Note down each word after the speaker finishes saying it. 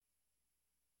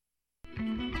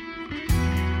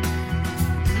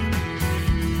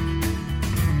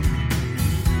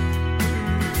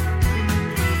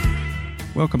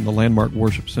Welcome to Landmark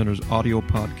Worship Center's audio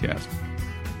podcast.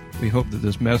 We hope that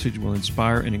this message will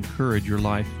inspire and encourage your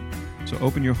life. So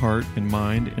open your heart and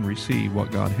mind and receive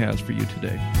what God has for you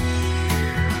today.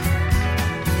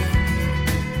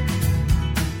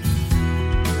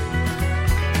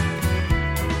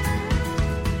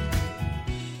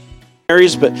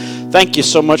 But thank you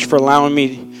so much for allowing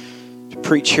me to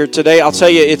preach here today. I'll tell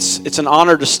you, it's an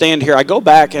honor to stand here. I go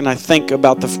back and I think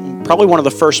about probably one of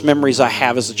the first memories I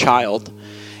have as a child,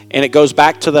 and it goes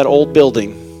back to that old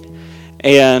building.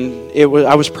 And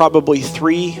I was probably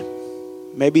 3,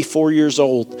 maybe 4 years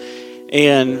old,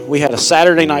 and we had a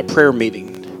Saturday night prayer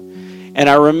meeting. And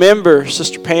I remember,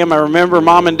 Sister Pam, I remember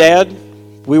Mom and Dad.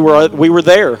 We were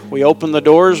there. We opened the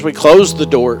doors. We closed the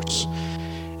doors.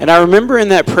 And I remember in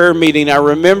that prayer meeting,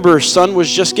 sun was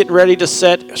just getting ready to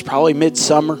set. It was probably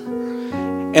midsummer.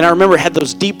 And I remember it had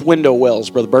those deep window wells,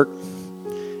 Brother Burke.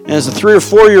 And as a 3 or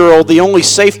 4-year-old, the only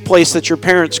safe place that your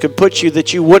parents could put you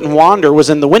that you wouldn't wander was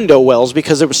in the window wells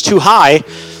because it was too high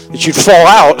that you'd fall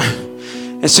out.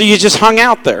 And so you just hung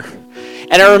out there.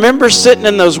 And I remember sitting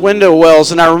in those window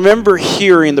wells, and I remember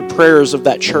hearing the prayers of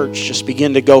that church just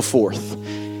begin to go forth.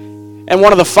 And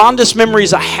one of the fondest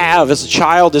memories I have as a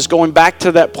child is going back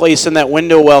to that place in that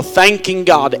window well, thanking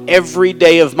God every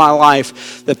day of my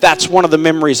life that's one of the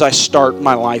memories I start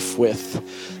my life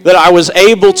with. That I was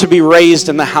able to be raised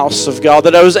in the house of God,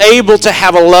 that I was able to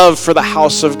have a love for the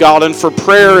house of God and for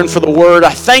prayer and for the Word.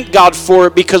 I thank God for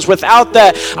it, because without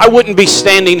that, I wouldn't be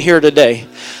standing here today.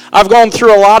 I've gone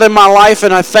through a lot in my life,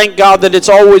 and I thank God that it's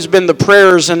always been the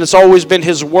prayers and it's always been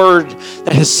His Word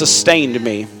that has sustained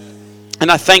me. And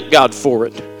I thank God for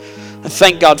it. I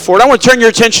thank God for it. I want to turn your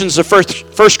attentions to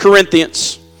 1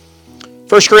 Corinthians.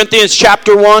 1 Corinthians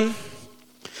chapter 1,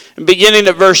 and beginning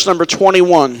at verse number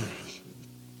 21.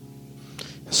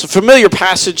 It's a familiar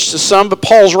passage to some, but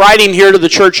Paul's writing here to the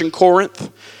church in Corinth.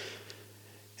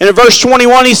 And in verse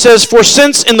 21 he says, "For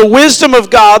since in the wisdom of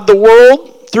God the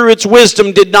world through its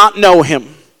wisdom did not know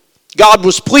Him, God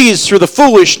was pleased through the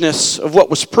foolishness of what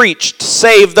was preached to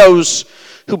save those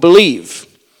who believe.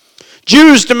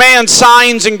 Jews demand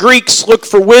signs and Greeks look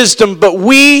for wisdom, but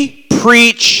we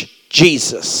preach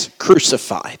Jesus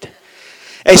crucified.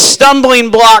 A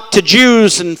stumbling block to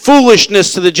Jews and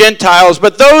foolishness to the Gentiles,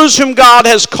 but those whom God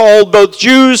has called, both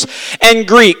Jews and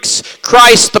Greeks,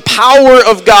 Christ the power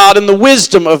of God and the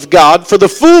wisdom of God. For the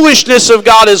foolishness of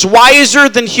God is wiser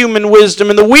than human wisdom,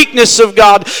 and the weakness of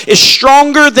God is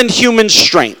stronger than human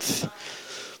strength."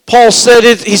 Paul said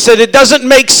it doesn't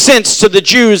make sense to the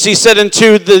Jews. He said, and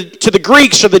to the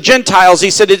Greeks or the Gentiles,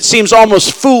 he said, it seems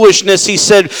almost foolishness. He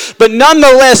said, but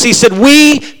nonetheless, he said,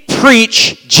 we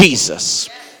preach Jesus.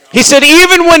 He said,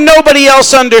 even when nobody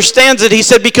else understands it, he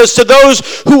said, because to those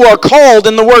who are called,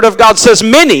 and the Word of God says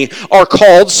many are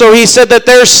called, so he said that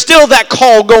there's still that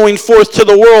call going forth to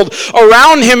the world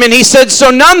around him, and he said, so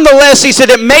nonetheless, he said,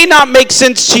 it may not make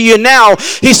sense to you now,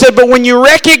 he said, but when you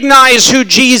recognize who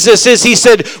Jesus is, he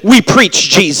said, we preach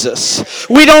Jesus.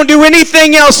 We don't do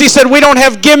anything else. He said, we don't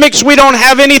have gimmicks. We don't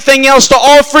have anything else to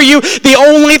offer you. The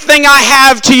only thing I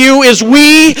have to you is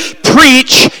we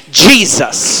preach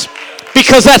Jesus.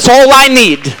 Because that's all I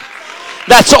need.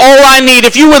 That's all I need.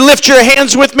 If you would lift your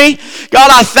hands with me.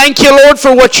 God, I thank you, Lord,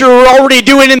 for what you're already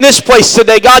doing in this place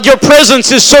today. God, your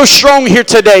presence is so strong here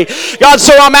today. God,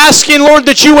 so I'm asking, Lord,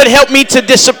 that you would help me to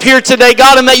disappear today,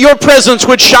 God, and that your presence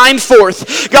would shine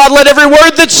forth. God, let every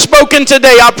word that's spoken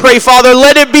today, I pray, Father,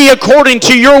 let it be according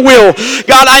to your will.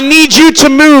 God, I need you to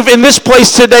move in this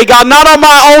place today, God, not on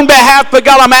my own behalf, but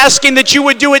God, I'm asking that you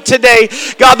would do it today.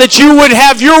 God, that you would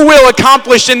have your will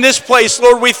accomplished in this place.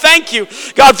 Lord, we thank you,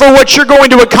 God, for what you're going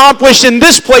to accomplish in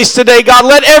this place today. God,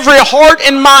 let every heart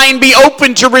and mind be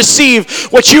open to receive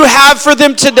what you have for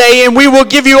them today, and we will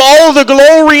give you all the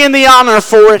glory and the honor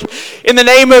for it. In the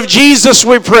name of Jesus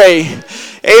we pray.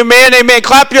 Amen, amen.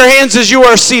 Clap your hands as you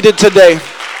are seated today.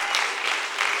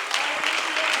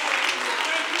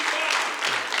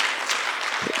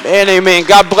 Amen, amen.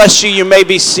 God bless you. You may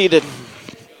be seated.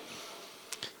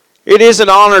 It is an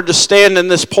honor to stand in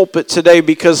this pulpit today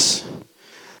because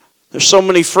there's so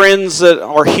many friends that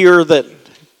are here that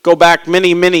go back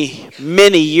many, many,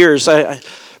 many years. Brother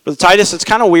Titus, it's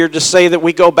kind of weird to say that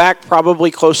we go back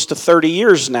probably close to 30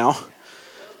 years now.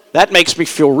 That makes me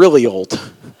feel really old.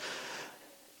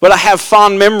 But I have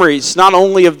fond memories, not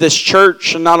only of this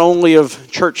church and not only of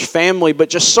church family, but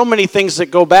just so many things that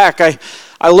go back.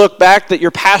 I look back that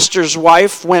your pastor's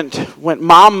wife went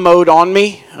mom mode on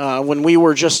me when we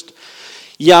were just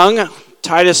young.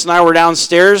 Titus and I were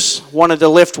downstairs, wanted to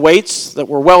lift weights that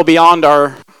were well beyond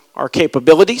our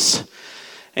capabilities.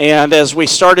 And as we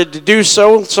started to do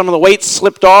so, some of the weights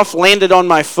slipped off, landed on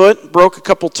my foot, broke a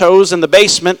couple toes in the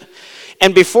basement.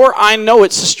 And before I know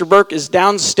it, Sister Burke is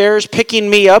downstairs picking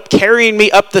me up, carrying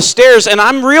me up the stairs. And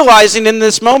I'm realizing in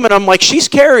this moment, I'm like, she's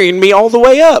carrying me all the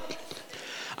way up.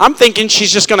 I'm thinking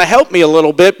she's just going to help me a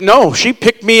little bit. No, she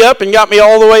picked me up and got me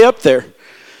all the way up there.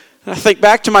 And I think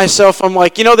back to myself, I'm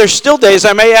like, there's still days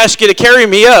I may ask you to carry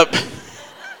me up.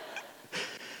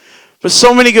 But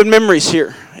so many good memories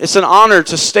here. It's an honor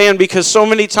to stand because so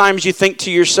many times you think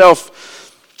to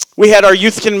yourself, we had our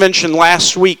youth convention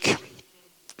last week.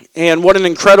 And what an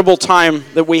incredible time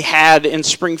that we had in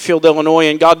Springfield, Illinois.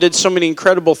 And God did so many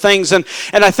incredible things. And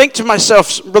I think to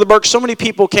myself, Brother Burke, so many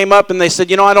people came up and they said,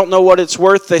 I don't know what it's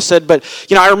worth. They said, but,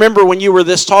 I remember when you were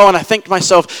this tall. And I think to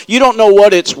myself, you don't know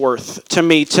what it's worth to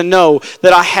me to know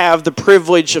that I have the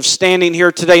privilege of standing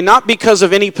here today. Not because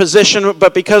of any position,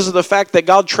 but because of the fact that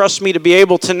God trusts me to be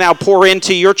able to now pour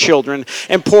into your children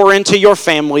and pour into your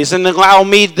families and allow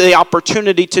me the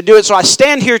opportunity to do it. So I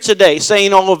stand here today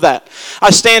saying all of that. I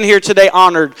stand here today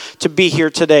honored to be here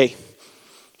today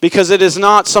because it is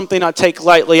not something I take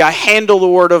lightly. I handle the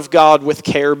Word of God with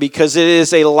care because it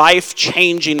is a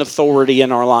life-changing authority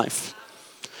in our life.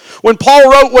 When Paul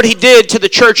wrote what he did to the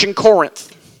church in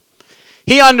Corinth,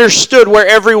 he understood where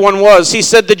everyone was. He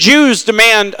said the Jews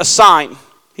demand a sign.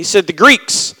 He said the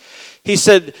Greeks, he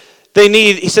said they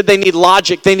need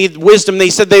logic, they need wisdom. He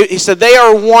said they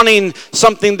are wanting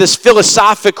something, this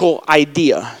philosophical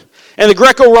idea. In the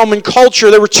Greco-Roman culture,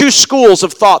 there were two schools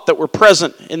of thought that were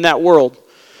present in that world.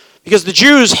 Because the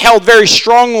Jews held very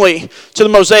strongly to the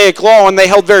Mosaic law, and they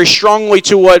held very strongly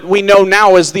to what we know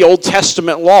now as the Old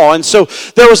Testament law. And so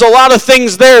there was a lot of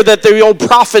things there that the old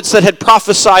prophets that had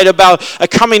prophesied about a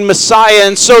coming Messiah.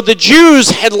 And so the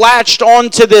Jews had latched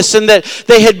onto this, and that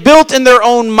they had built in their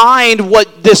own mind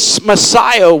what this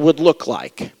Messiah would look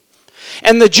like.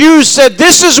 And the Jews said,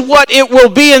 this is what it will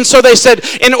be. And so they said,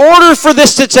 in order for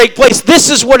this to take place,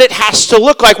 this is what it has to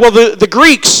look like. Well, the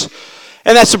Greeks,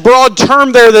 and that's a broad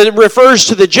term there that refers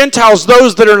to the Gentiles,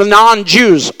 those that are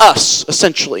non-Jews, us,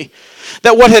 essentially.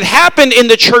 That what had happened in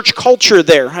the church culture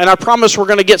there, and I promise we're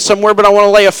going to get somewhere, but I want to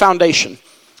lay a foundation.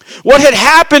 What had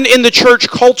happened in the church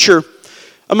culture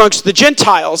amongst the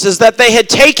Gentiles is that they had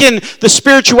taken the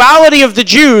spirituality of the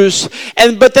Jews,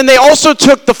 but then they also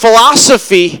took the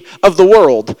philosophy of the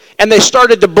world, and they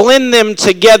started to blend them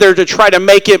together to try to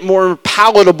make it more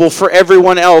palatable for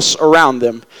everyone else around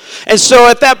them. And so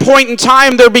at that point in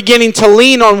time, they're beginning to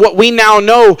lean on what we now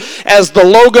know as the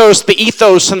logos, the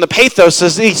ethos, and the pathos,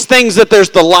 as these things that there's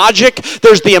the logic,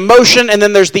 there's the emotion, and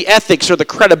then there's the ethics or the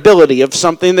credibility of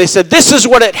something. They said, this is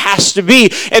what it has to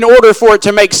be in order for it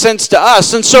to make sense to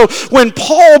us. And so when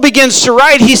Paul begins to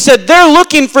write, he said, they're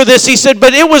looking for this. He said,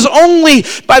 but it was only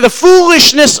by the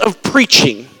foolishness of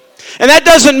preaching. And that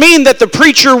doesn't mean that the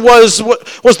preacher was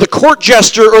the court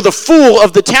jester or the fool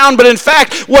of the town, but in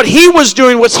fact, what he was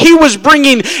doing was he was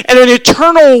bringing an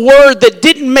eternal word that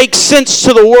didn't make sense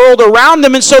to the world around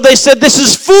them. And so they said, this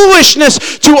is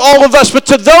foolishness to all of us. But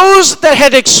to those that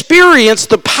had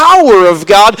experienced the power of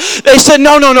God, they said,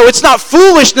 no, it's not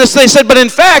foolishness. They said, but in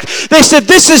fact, they said,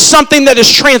 this is something that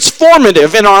is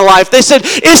transformative in our life. They said,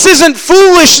 this isn't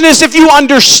foolishness if you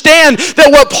understand that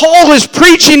what Paul is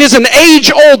preaching is an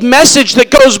age-old message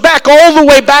that goes back all the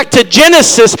way back to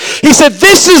Genesis. He said,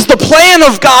 this is the plan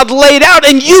of God laid out,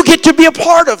 and you get to be a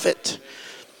part of it.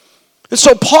 And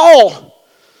so Paul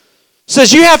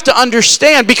says you have to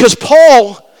understand, because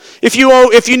Paul, if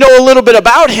you know a little bit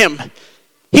about him,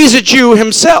 he's a Jew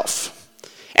himself.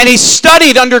 And he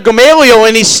studied under Gamaliel,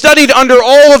 and he studied under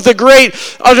all of the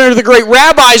great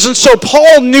rabbis, and so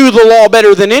Paul knew the law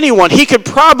better than anyone. He could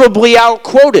probably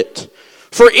outquote it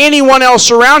for anyone else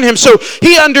around him. So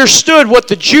he understood what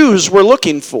the Jews were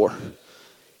looking for.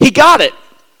 He got it.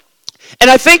 And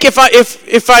I think if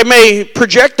I may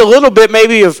project a little bit,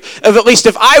 maybe of at least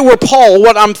if I were Paul,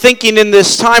 what I'm thinking in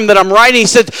this time that I'm writing, he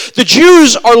said, the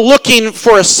Jews are looking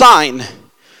for a sign.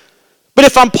 But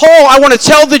if I'm Paul, I want to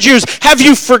tell the Jews, have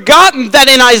you forgotten that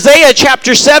in Isaiah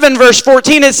chapter 7, verse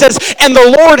 14, it says, and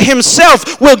the Lord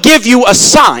himself will give you a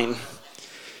sign.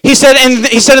 He said, and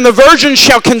the virgin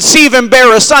shall conceive and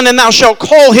bear a son, and thou shalt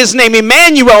call his name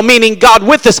Emmanuel, meaning God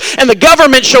with us, and the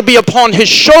government shall be upon his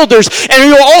shoulders, and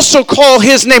you will also call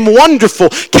his name Wonderful,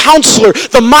 Counselor,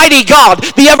 the Mighty God,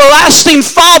 the Everlasting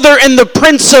Father, and the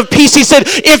Prince of Peace. He said,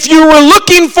 if you were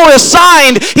looking for a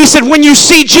sign, he said, when you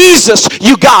see Jesus,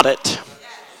 you got it.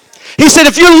 He said,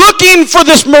 if you're looking for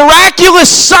this miraculous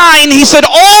sign, he said,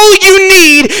 all you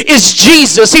need is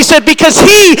Jesus. He said, because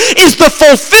he is the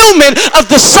fulfillment of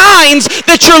the signs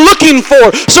that you're looking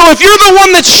for. So if you're the one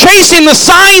that's chasing the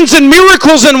signs and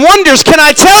miracles and wonders, can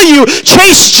I tell you,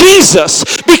 chase Jesus,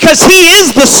 because he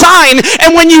is the sign.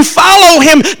 And when you follow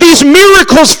him, these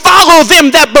miracles follow them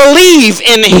that believe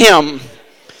in him.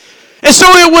 And so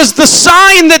it was the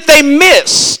sign that they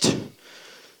missed.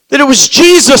 That it was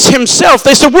Jesus himself.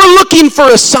 They said, we're looking for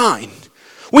a sign.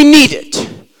 We need it.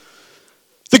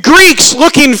 The Greeks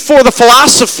looking for the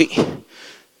philosophy.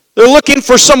 They're looking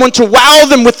for someone to wow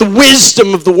them with the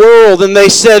wisdom of the world. And they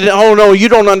said, oh no, you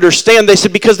don't understand. They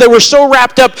said, because they were so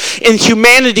wrapped up in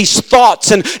humanity's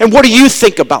thoughts. And what do you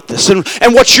think about this? And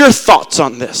what's your thoughts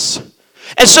on this?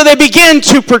 And so they began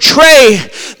to portray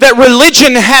that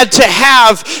religion had to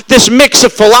have this mix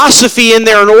of philosophy in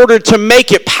there in order to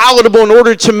make it palatable, in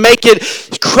order to make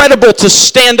it credible to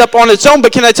stand up on its own.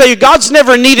 But can I tell you, God's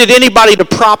never needed anybody to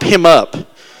prop him up.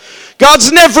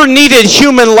 God's never needed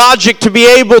human logic to be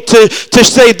able to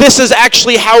say this is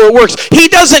actually how it works. He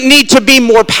doesn't need to be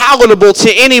more palatable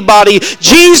to anybody.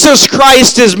 Jesus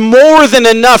Christ is more than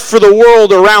enough for the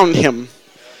world around him.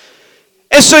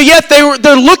 And so yet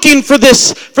they're looking for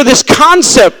this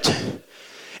concept.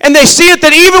 And they see it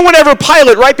that even whenever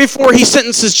Pilate, right before he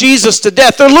sentences Jesus to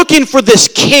death, they're looking for this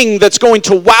king that's going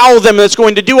to wow them, that's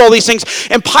going to do all these things.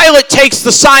 And Pilate takes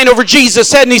the sign over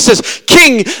Jesus' head and he says,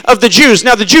 King of the Jews.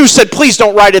 Now the Jews said, please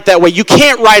don't write it that way. You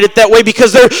can't write it that way,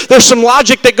 because there's some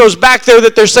logic that goes back there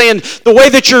that they're saying, the way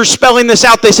that you're spelling this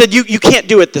out, they said, you can't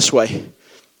do it this way.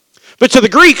 But to the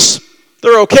Greeks,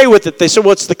 they're okay with it. They said,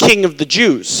 well, it's the King of the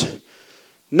Jews.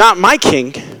 Not my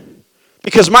king,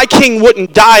 because my king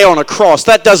wouldn't die on a cross.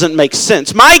 That doesn't make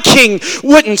sense. My king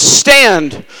wouldn't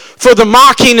stand for the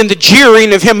mocking and the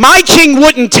jeering of him. My king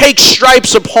wouldn't take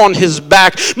stripes upon his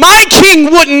back. My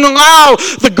king wouldn't allow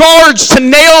the guards to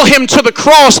nail him to the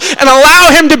cross and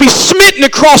allow him to be smitten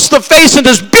across the face and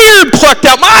his beard plucked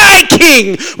out. My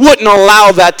king wouldn't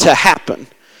allow that to happen.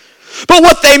 But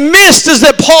what they missed is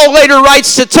that Paul later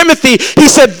writes to Timothy, he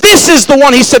said, this is the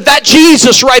one. He said, that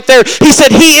Jesus right there, he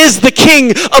said, he is the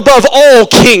king above all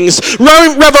kings.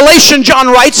 Revelation,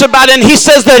 John writes about it, and he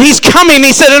says that he's coming.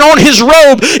 He said, and on his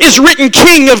robe is written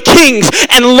King of kings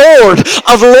and Lord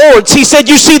of lords. He said,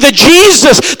 you see, the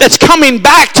Jesus that's coming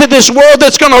back to this world,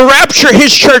 that's going to rapture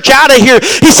his church out of here,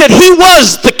 he said, he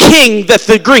was the king that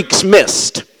the Greeks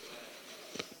missed.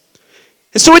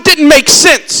 And so it didn't make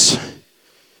sense.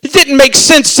 It didn't make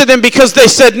sense to them, because they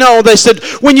said, no, they said,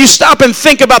 when you stop and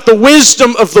think about the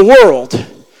wisdom of the world,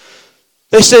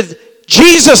 they said,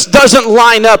 Jesus doesn't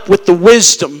line up with the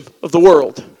wisdom of the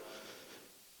world.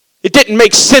 It didn't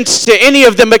make sense to any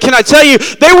of them, but can I tell you,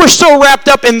 they were so wrapped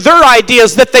up in their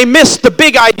ideas that they missed the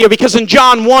big idea, because in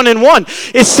John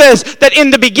 1:1, it says that in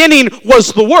the beginning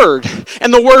was the Word,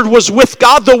 and the Word was with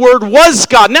God, the Word was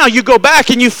God. Now you go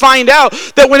back and you find out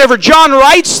that whenever John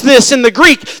writes this in the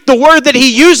Greek, the word that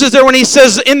he uses there when he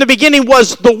says in the beginning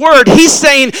was the Word, he's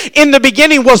saying in the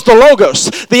beginning was the Logos,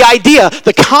 the idea,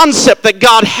 the concept that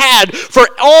God had for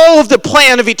all of the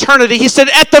plan of eternity. He said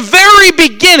at the very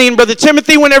beginning, Brother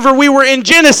Timothy, whenever we were in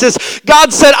Genesis,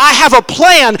 God said, I have a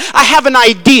plan, I have an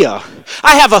idea,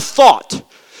 I have a thought.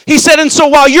 He said, and so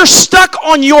while you're stuck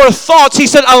on your thoughts, he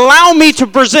said, allow me to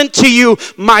present to you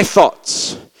my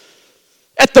thoughts.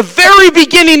 At the very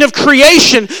beginning of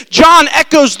creation, John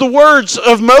echoes the words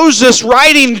of Moses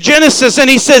writing Genesis, and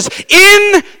he says,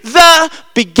 in the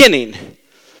beginning,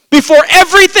 before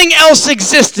everything else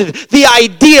existed, the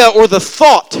idea or the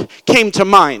thought came to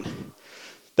mind.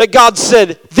 That God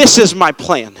said, this is my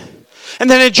plan. And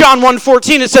then in John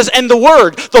 1:14 it says, and the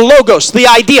Word, the Logos, the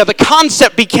idea, the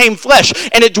concept became flesh,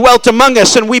 and it dwelt among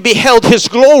us, and we beheld his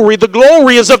glory. The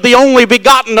glory is of the only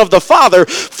begotten of the Father,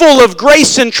 full of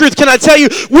grace and truth. Can I tell you,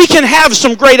 we can have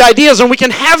some great ideas, and we can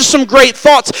have some great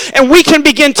thoughts, and we can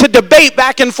begin to debate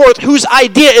back and forth whose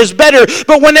idea is better.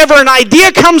 But whenever an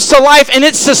idea comes to life and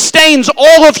it sustains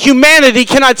all of humanity,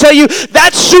 can I tell you,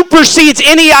 that supersedes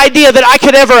any idea that I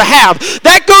could ever have.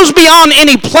 That goes beyond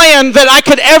any plan that I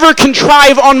could ever contrive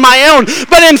on my own.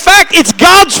 But in fact, it's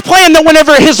God's plan that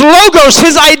whenever his Logos,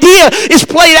 his idea is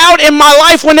played out in my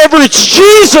life, whenever it's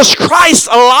Jesus Christ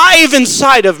alive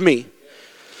inside of me,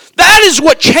 that is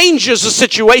what changes the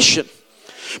situation.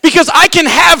 Because I can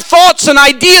have thoughts and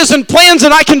ideas and plans,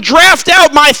 and I can draft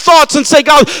out my thoughts and say,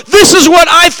 God, this is what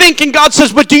I think. And God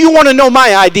says, but do you want to know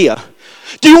my idea?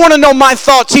 Do you want to know my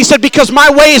thoughts? He said, because my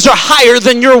ways are higher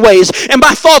than your ways, and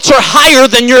my thoughts are higher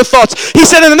than your thoughts. He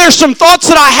said, and there's some thoughts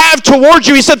that I have towards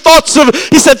you. He said, thoughts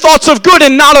of good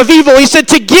and not of evil. He said,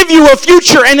 to give you a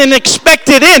future and an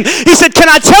expected end. He said, can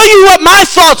I tell you what my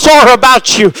thoughts are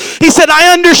about you? He said,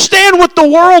 I understand what the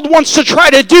world wants to try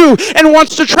to do and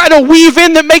wants to try to weave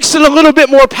in that makes it a little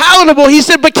bit more palatable. He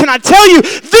said, but can I tell you,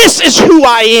 this is who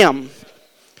I am.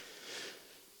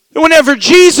 Whenever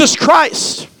Jesus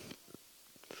Christ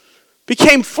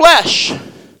became flesh,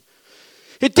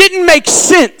 it didn't make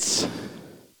sense.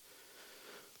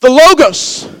 The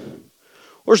logos,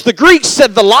 or as the Greeks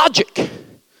said, the logic,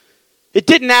 it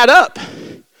didn't add up.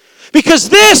 Because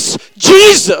this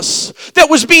Jesus that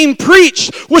was being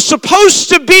preached was supposed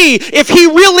to be, if he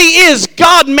really is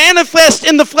God manifest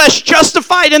in the flesh,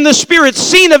 justified in the spirit,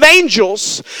 seen of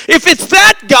angels, if it's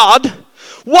that God,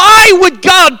 why would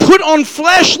God put on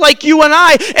flesh like you and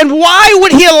I? And why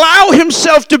would he allow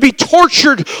himself to be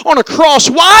tortured on a cross?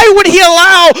 Why would he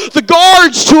allow the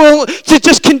guards to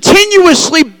just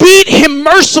continuously beat him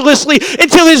mercilessly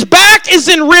until his back is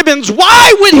in ribbons?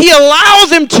 Why would he allow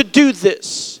them to do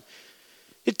this?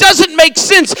 It doesn't make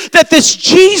sense that this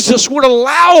Jesus would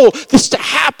allow this to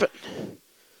happen.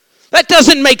 That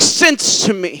doesn't make sense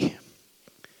to me.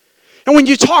 And when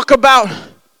you talk about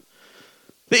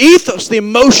the ethos, the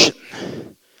emotion,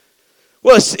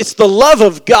 well, it's the love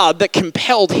of God that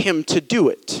compelled him to do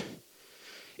it.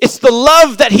 It's the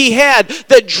love that he had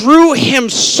that drew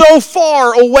him so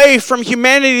far away from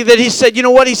humanity that he said, you know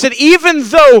what? He said, even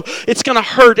though it's going to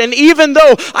hurt and even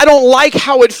though I don't like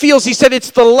how it feels, he said,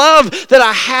 it's the love that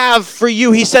I have for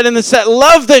you. He said, and it's that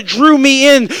love that drew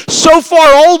me in so far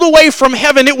all the way from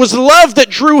heaven. It was love that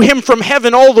drew him from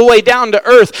heaven all the way down to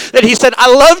earth. That he said,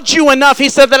 I loved you enough. He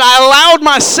said that I allowed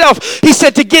myself, he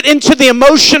said, to get into the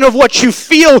emotion of what you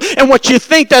feel and what you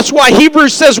think. That's why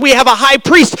Hebrews says we have a high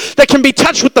priest that can be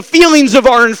touched with the feelings of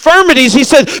our infirmities. He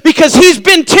said, because he's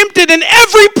been tempted in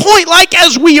every point like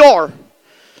as we are.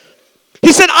 He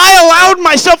said, I allowed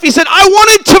myself, he said, I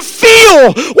wanted to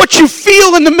feel what you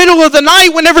feel in the middle of the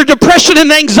night whenever depression and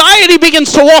anxiety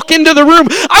begins to walk into the room.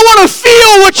 I want to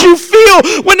feel what you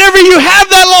feel whenever you have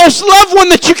that lost loved one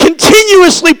that you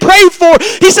continuously pray for.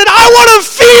 He said, I want to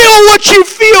feel what you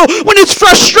feel when it's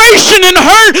frustration and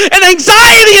hurt and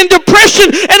anxiety and depression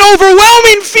and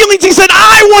overwhelming feelings. He said,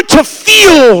 I want to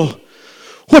feel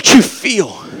what you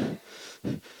feel.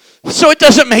 So it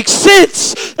doesn't make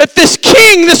sense that this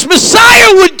king, this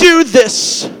Messiah would do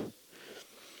this.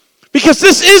 Because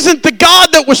this isn't the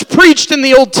God that was preached in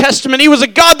the Old Testament. He was a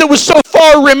God that was so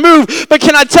far removed. But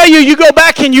can I tell you, you go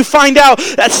back and you find out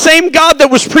that same God that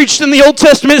was preached in the Old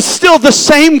Testament is still the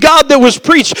same God that was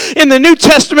preached in the New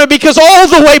Testament, because all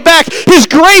the way back, his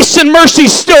grace and mercy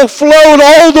still flowed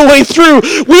all the way through.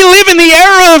 We live in the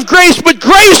era of grace, but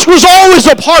grace was always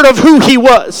a part of who he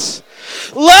was.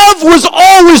 Love was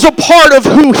always a part of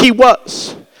who he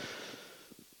was.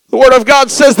 The Word of God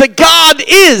says that God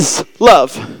is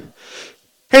love.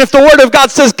 And if the Word of God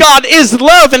says God is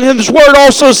love, and his Word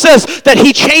also says that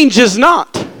he changes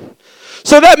not.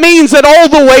 So that means that all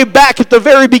the way back at the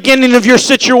very beginning of your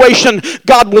situation,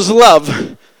 God was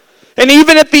love. And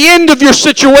even at the end of your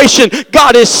situation,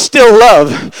 God is still love.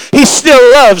 He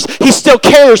still loves. He still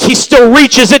cares. He still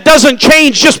reaches. It doesn't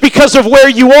change just because of where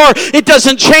you are. It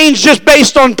doesn't change just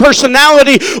based on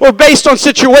personality or based on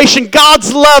situation.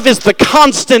 God's love is the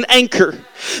constant anchor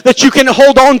that you can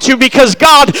hold on to, because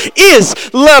God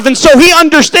is love. And so he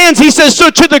understands. He says,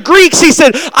 so to the Greeks, he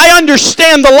said, I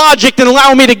understand the logic and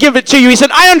allow me to give it to you. He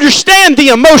said, I understand the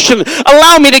emotion.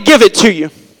 Allow me to give it to you.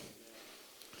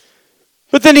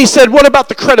 But then he said, what about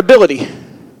the credibility?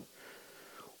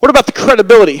 What about the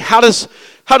credibility? How does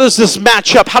this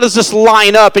match up? How does this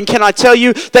line up? And can I tell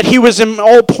you that he was in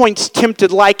all points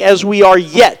tempted like as we are,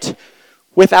 yet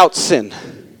without sin.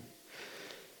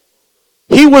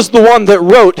 He was the one that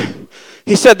wrote,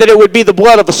 he said that it would be the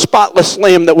blood of a spotless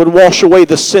lamb that would wash away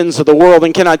the sins of the world.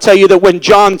 And can I tell you that when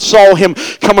John saw him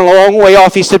coming a long way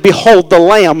off, he said, behold the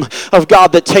Lamb of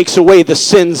God that takes away the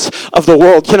sins of the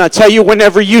world. Can I tell you,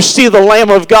 whenever you see the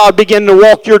Lamb of God begin to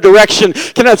walk your direction,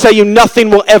 can I tell you, nothing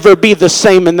will ever be the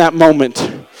same in that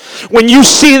moment. When you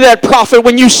see that prophet,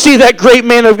 when you see that great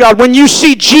man of God, when you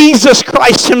see Jesus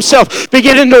Christ himself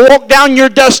beginning to walk down your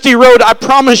dusty road, I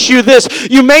promise you this,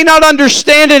 you may not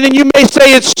understand it and you may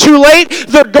say it's too late,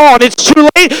 they're gone, it's too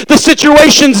late, the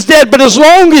situation's dead, but as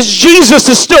long as Jesus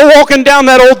is still walking down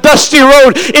that old dusty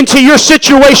road into your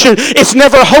situation, it's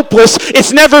never hopeless,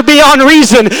 it's never beyond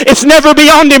reason, it's never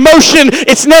beyond emotion,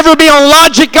 it's never beyond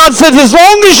logic. God says, as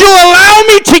long as you allow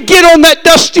me to get on that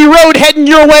dusty road heading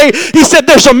your way, he said,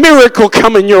 there's a miracle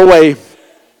coming your way.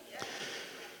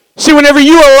 See, whenever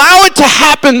you allow it to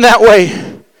happen that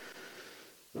way,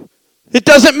 it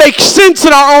doesn't make sense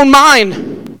in our own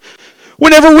mind.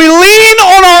 Whenever we lean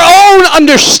on our own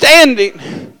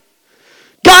understanding,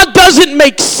 God doesn't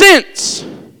make sense.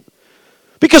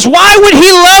 Because why would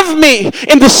He love me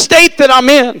in the state that I'm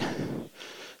in?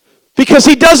 Because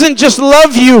He doesn't just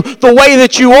love you the way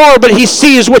that you are, but He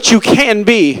sees what you can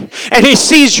be. And He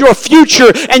sees your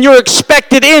future and your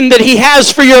expected end that He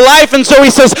has for your life. And so He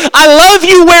says, I love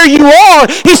you where you are.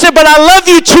 He said, but I love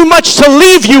you too much to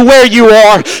leave you where you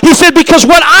are. He said, because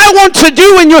what I want to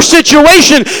do in your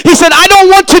situation, He said, I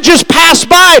don't want to just pass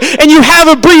by and you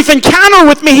have a brief encounter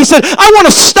with me. He said, I want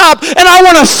to stop and I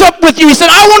want to sup with you. He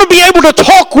said, I want to be able to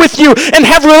talk with you and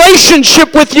have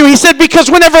relationship with you. He said,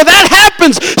 because whenever that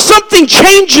happens, something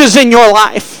changes in your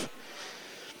life.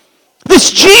 This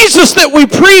Jesus that we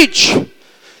preach,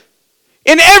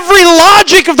 in every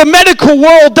logic of the medical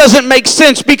world, doesn't make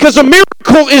sense, because a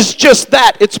miracle is just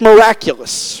that. It's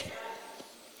miraculous.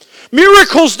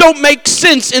 Miracles don't make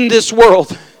sense in this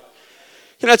world.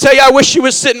 Can I tell you, I wish you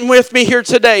was sitting with me here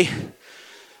today.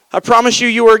 I promise you,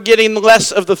 you are getting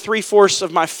less of the 3/4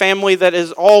 of my family. That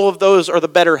is, all of those are the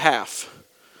better half.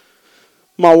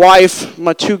 My wife,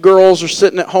 my 2 girls are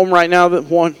sitting at home right now.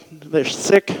 They're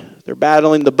sick. They're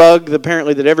battling the bug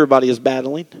apparently that everybody is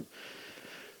battling.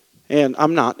 And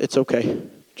I'm not. It's okay.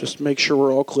 Just make sure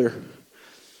we're all clear.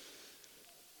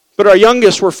 But our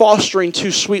youngest, we're fostering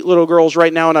 2 sweet little girls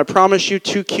right now. And I promise you,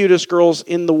 2 cutest girls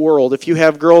in the world. If you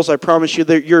have girls, I promise you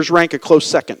that yours rank a close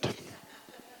second.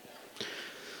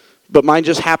 But mine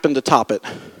just happened to top it.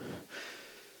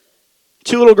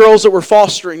 2 little girls that we're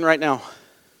fostering right now.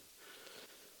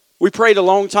 We prayed a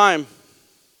long time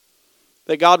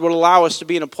that God would allow us to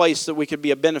be in a place that we could be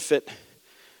a benefit.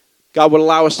 God would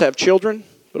allow us to have children,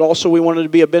 but also we wanted to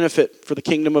be a benefit for the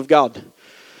kingdom of God.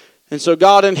 And so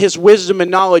God, in His wisdom and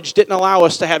knowledge, didn't allow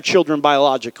us to have children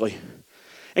biologically.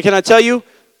 And can I tell you,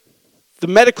 the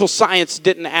medical science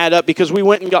didn't add up, because we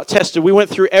went and got tested. We went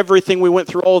through everything. We went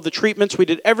through all of the treatments. We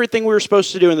did everything we were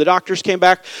supposed to do. And the doctors came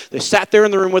back. They sat there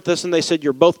in the room with us and they said,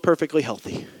 you're both perfectly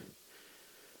healthy.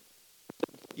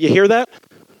 You hear that?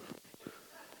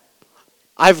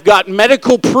 I've got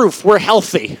medical proof we're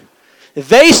healthy.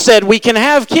 They said we can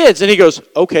have kids. And he goes,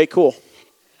 okay, cool.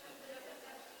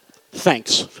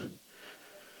 Thanks.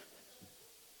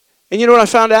 And you know what I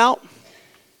found out?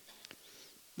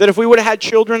 That if we would have had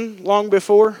children long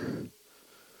before,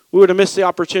 we would have missed the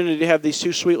opportunity to have these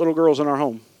 2 sweet little girls in our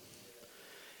home.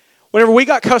 Whenever we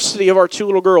got custody of our 2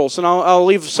 little girls, and I'll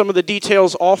leave some of the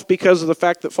details off because of the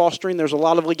fact that fostering, there's a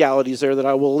lot of legalities there that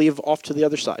I will leave off to the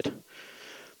other side.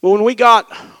 But when we got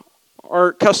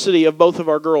our custody of both of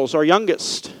our girls, our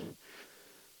youngest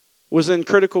was in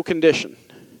critical condition.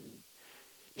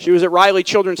 She was at Riley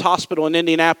Children's Hospital in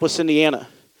Indianapolis, Indiana.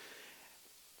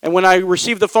 And when I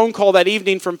received the phone call that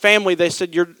evening from family, they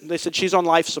said she's on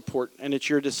life support, and it's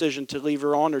your decision to leave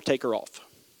her on or take her off.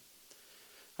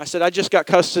 I said, I just got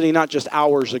custody not just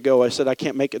hours ago. I said, I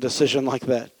can't make a decision like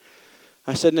that.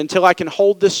 I said, and until I can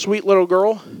hold this sweet little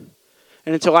girl,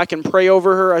 and until I can pray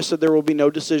over her, I said, there will be no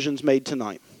decisions made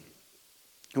tonight.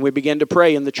 And we began to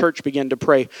pray, and the church began to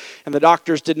pray. And the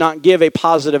doctors did not give a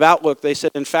positive outlook. They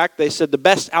said, in fact, the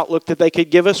best outlook that they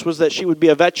could give us was that she would be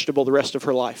a vegetable the rest of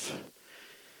her life.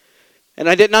 And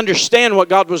I didn't understand what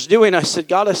God was doing. I said,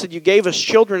 God, you gave us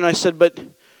children. I said,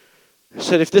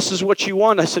 if this is what you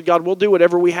want, I said, God, we'll do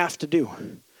whatever we have to do.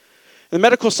 The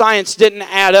medical science didn't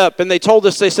add up. And they told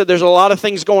us, they said, there's a lot of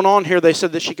things going on here. They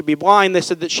said that she could be blind. They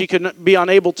said that she could be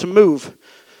unable to move.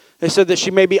 They said that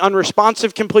she may be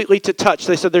unresponsive completely to touch.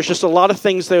 They said there's just a lot of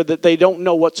things there that they don't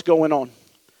know what's going on.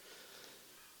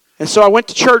 And so I went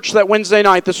to church that Wednesday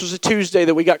night. This was a Tuesday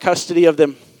that we got custody of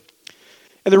them.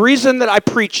 And the reason that I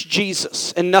preach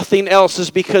Jesus and nothing else is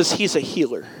because He's a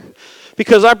healer.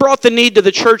 Because I brought the need to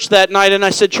the church that night, and I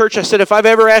said, church, I said, if I've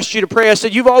ever asked you to pray, I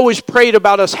said, you've always prayed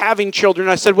about us having children.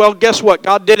 I said, well, guess what?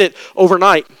 God did it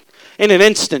overnight, in an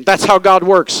instant. That's how God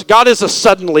works. God is a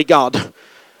suddenly God.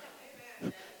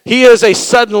 He is a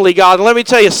suddenly God. And let me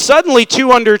tell you, suddenly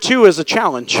 2 under 2 is a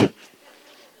challenge.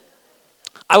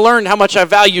 I learned how much I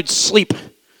valued sleep.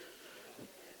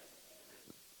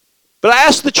 But I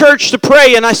asked the church to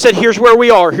pray, and I said, here's where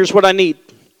we are. Here's what I need.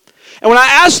 And when I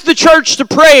asked the church to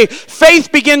pray,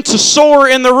 faith began to soar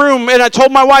in the room. And I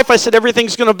told my wife, I said,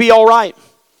 everything's going to be all right.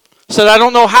 I said, I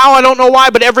don't know how, I don't know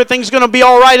why, but everything's going to be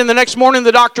all right. And the next morning,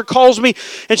 the doctor calls me,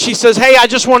 and she says, hey, I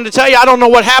just wanted to tell you, I don't know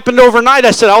what happened overnight.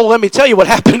 I said, oh, let me tell you what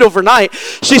happened overnight.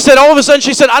 She said, all of a sudden,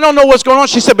 she said, I don't know what's going on.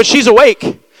 She said, but she's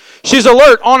awake. She's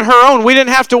alert on her own. We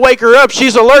didn't have to wake her up.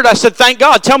 She's alert. I said, thank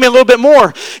God. Tell me a little bit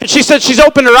more. And she said she's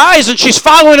opened her eyes and she's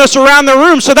following us around the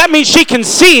room. So that means she can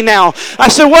see now. I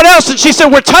said, what else? And she said,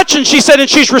 we're touching. She said, and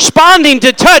she's responding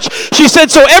to touch. She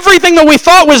said, so everything that we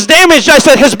thought was damaged, I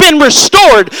said, has been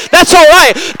restored. That's all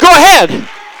right. Go ahead.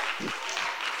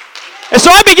 And so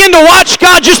I began to watch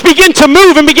God just begin to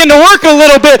move and begin to work a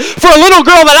little bit for a little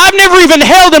girl that I've never even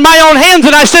held in my own hands.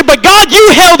 And I said, but God, you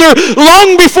held her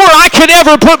long before I could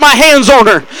ever put my hands on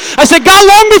her. I said, God,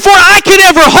 long before I could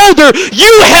ever hold her,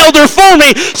 you held her for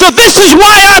me. So this is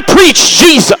why I preach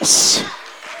Jesus.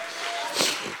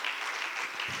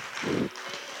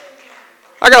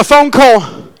 I got a phone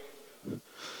call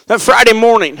that Friday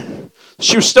morning.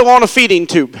 She was still on a feeding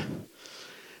tube.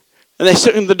 And they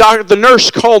said, the nurse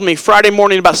called me Friday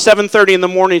morning about 7:30 in the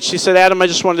morning. She said, Adam, I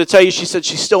just wanted to tell you, she said,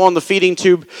 she's still on the feeding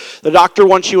tube. The doctor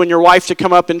wants you and your wife to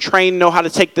come up and know how to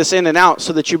take this in and out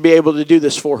so that you'll be able to do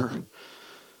this for her.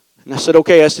 And I said,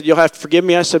 okay. I said, you'll have to forgive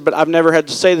me. I said, but I've never had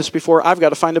to say this before. I've got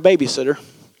to find a babysitter.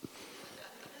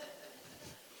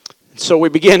 So we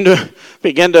began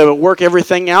to work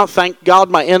everything out. Thank God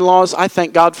my in-laws. I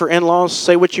thank God for in-laws.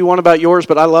 Say what you want about yours,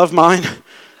 but I love mine.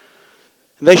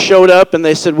 They showed up and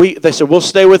they said, we'll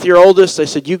stay with your oldest. They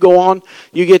said, you go on,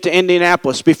 you get to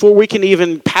Indianapolis. Before we can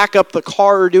even pack up the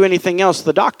car or do anything else,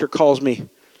 the doctor calls me. And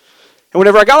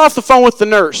whenever I got off the phone with the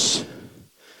nurse,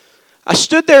 I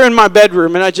stood there in my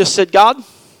bedroom and I just said, God,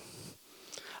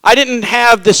 I didn't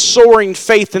have this soaring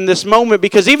faith in this moment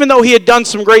because even though he had done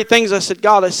some great things, I said,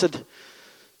 God,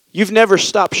 you've never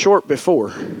stopped short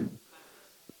before.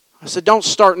 I said, don't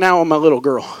start now on my little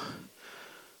girl.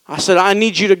 I said, I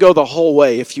need you to go the whole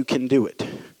way if you can do it.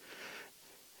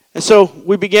 And so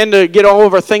we began to get all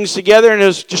of our things together, and it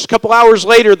was just a couple hours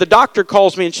later, the doctor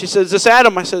calls me, and she says, is this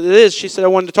Adam? I said, it is. She said, I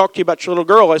wanted to talk to you about your little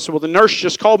girl. I said, well, the nurse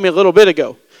just called me a little bit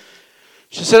ago.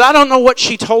 She said, I don't know what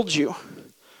she told you.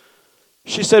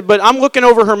 She said, but I'm looking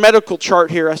over her medical chart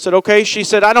here. I said, okay. She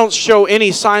said, I don't show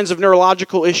any signs of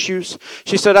neurological issues.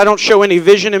 She said, I don't show any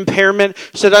vision impairment.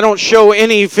 She said, I don't show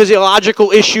any physiological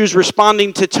issues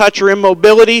responding to touch or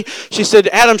immobility. She said,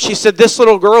 Adam, she said, this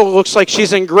little girl looks like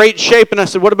she's in great shape. And I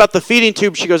said, what about the feeding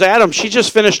tube? She goes, Adam, she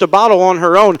just finished a bottle on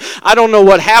her own. I don't know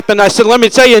what happened. I said, let me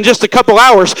tell you, in just a couple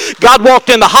hours, God walked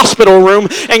in the hospital room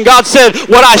and God said,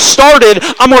 what I started,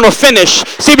 I'm going to finish.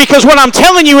 See, because what I'm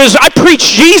telling you is I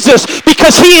preach Jesus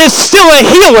because he is still a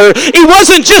healer. It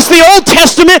wasn't just the Old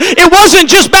Testament. It wasn't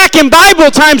just back in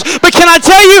Bible times. But can I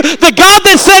tell you, the God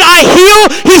that said, I heal,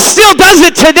 he still does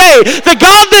it today. The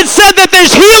God that said that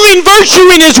there's healing virtue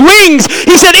in his wings,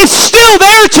 he said, it's still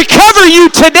there to cover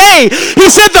you today. He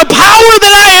said, the power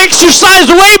that I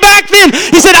exercised way back then,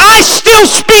 he said, I still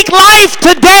speak life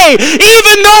today.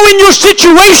 Even though in your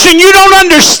situation you don't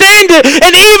understand it,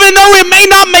 and even though it may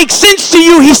not make sense to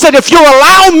you, he said, if you'll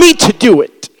allow me to do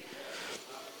it.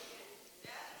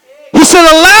 He said,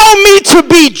 allow me to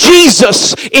be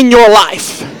Jesus in your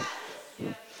life.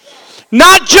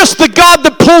 Not just the God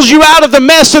that pulls you out of the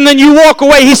mess and then you walk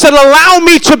away. He said, allow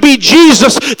me to be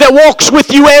Jesus that walks with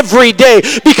you every day.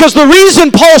 Because the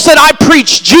reason Paul said, I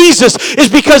preach Jesus, is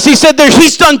because he said,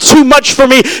 he's done too much for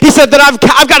me. He said that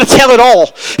I've got to tell it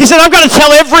all. He said, I've got to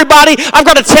tell everybody. I've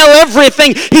got to tell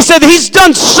everything. He said, he's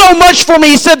done so much for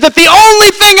me. He said that the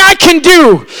only thing I can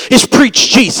do is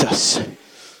preach Jesus.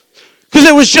 Because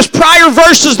it was just prior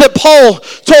verses that Paul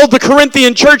told the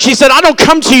Corinthian church. He said, I don't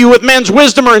come to you with man's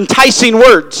wisdom or enticing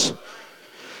words.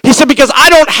 He said, because I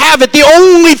don't have it. The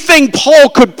only thing Paul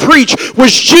could preach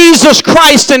was Jesus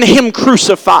Christ and him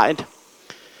crucified.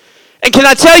 And can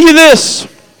I tell you this?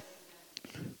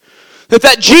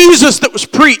 That Jesus that was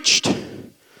preached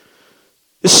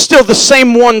is still the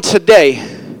same one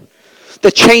today.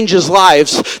 That changes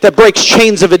lives, that breaks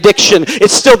chains of addiction.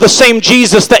 It's still the same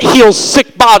Jesus that heals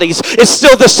sick bodies. It's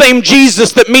still the same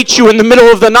Jesus that meets you in the middle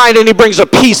of the night and he brings a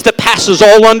peace that passes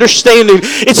all understanding.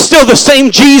 It's still the same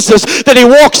Jesus that he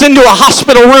walks into a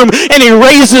hospital room and he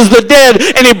raises the dead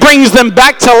and he brings them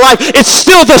back to life. It's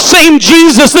still the same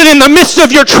Jesus that in the midst of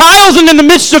your trials and in the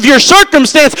midst of your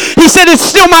circumstance, he said, it's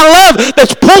still my love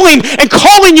that's pulling and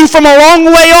calling you from a long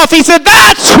way off. He said,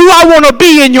 that's who I want to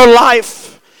be in your life.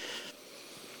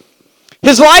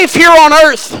 His life here on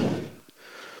earth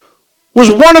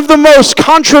was one of the most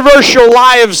controversial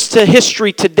lives to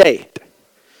history to date.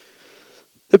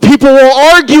 The people will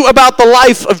argue about the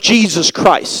life of Jesus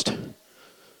Christ.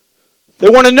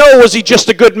 They want to know, was he just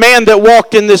a good man that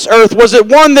walked in this earth? Was it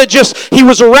one that just, he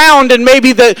was around and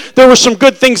maybe that there were some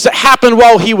good things that happened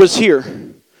while he was here?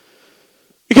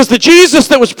 Because the Jesus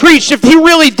that was preached, if he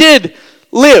really did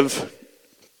live,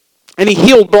 And he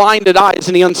healed blinded eyes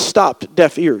and he unstopped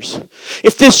deaf ears.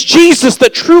 If this Jesus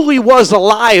that truly was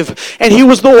alive and he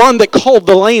was the one that called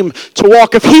the lame to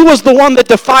walk, if he was the one that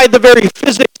defied the very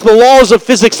physics, the laws of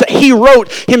physics that he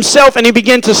wrote himself and he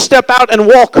began to step out and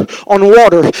walk on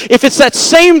water, if it's that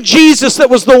same Jesus that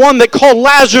was the one that called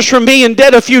Lazarus from being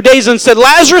dead a few days and said,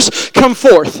 Lazarus, come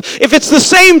forth. If it's the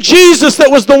same Jesus that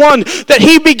was the one that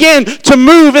he began to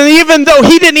move, and even though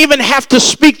he didn't even have to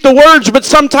speak the words, but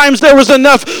sometimes there was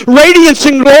enough radiance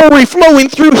and glory flowing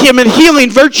through him and healing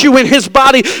virtue in his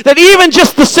body that even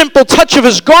just the simple touch of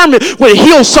his garment would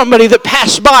heal somebody that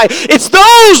passed by. It's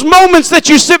those moments that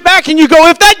you sit back and you go,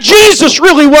 if that Jesus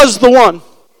really was the one,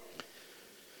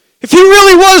 if he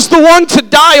really was the one to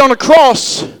die on a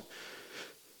cross,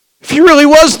 if he really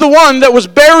was the one that was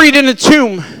buried in a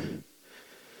tomb,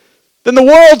 then the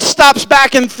world stops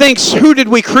back and thinks, who did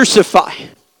we crucify?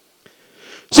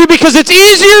 See, because it's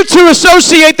easier to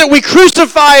associate that we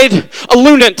crucified a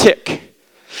lunatic.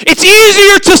 It's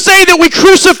easier to say that we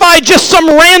crucified just some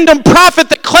random prophet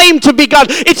that claimed to be God.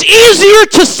 It's easier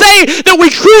to say that we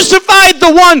crucified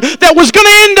the one that was going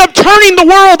to end up turning the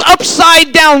world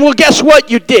upside down. Well, guess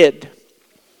what you did?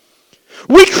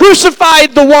 We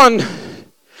crucified the one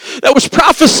that was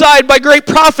prophesied by great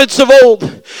prophets of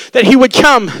old that he would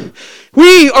come.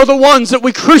 We are the ones that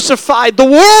we crucified. The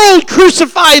world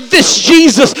crucified this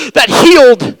Jesus that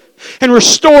healed and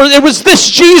restored. It was this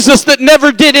Jesus that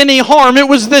never did any harm. It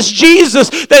was this Jesus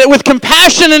that with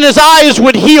compassion in his eyes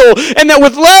would heal, and that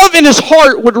with love in his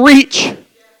heart would reach.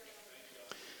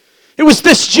 It was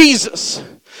this Jesus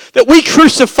that we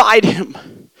crucified him.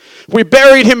 We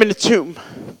buried him in a tomb.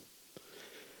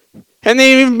 And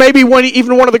then maybe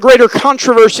even one of the greater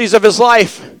controversies of his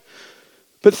life.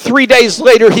 But 3 days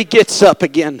later, he gets up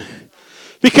again.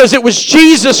 Because it was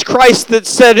Jesus Christ that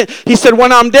said, he said,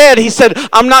 when I'm dead, he said,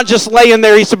 I'm not just laying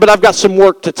there. He said, but I've got some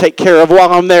work to take care of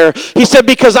while I'm there. He said,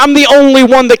 because I'm the only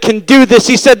one that can do this.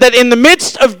 He said that in the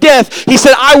midst of death, he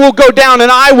said, I will go down and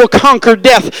I will conquer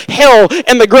death, hell,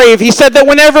 and the grave. He said that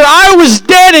whenever I was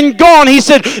dead and gone, he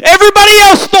said, everybody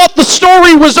else thought the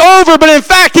story was over. But in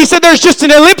fact, he said, there's just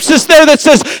an ellipsis there that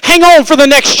says, hang on for the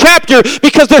next chapter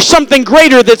because there's something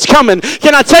greater that's coming.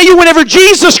 Can I tell you, whenever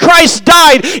Jesus Christ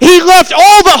died, he left all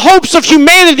the hopes of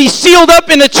humanity sealed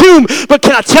up in a tomb. But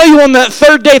can I tell you, on that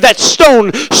third day, that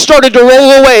stone started to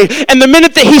roll away. And the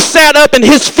minute that he sat up and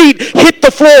his feet hit the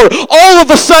floor, all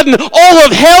of a sudden, all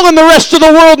of hell and the rest of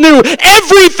the world knew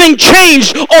everything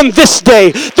changed on this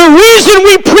day. The reason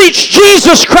we preach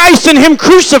Jesus Christ and him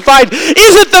crucified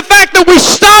isn't the fact that we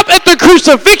stop at the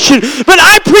crucifixion, but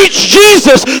I preach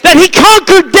Jesus, that he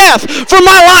conquered death for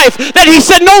my life, that he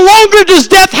said, no longer does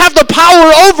death have the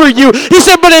power over you. He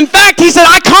said, but in fact, he said,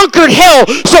 I conquered hell,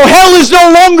 so hell is no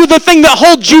longer the thing that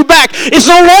holds you back. It's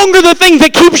no longer the thing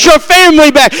that keeps your family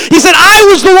back. He said, I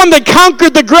was the one that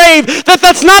conquered the grave,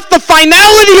 that's not the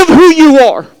finality of who you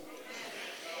are.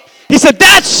 He said,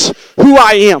 that's who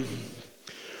I am.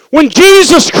 When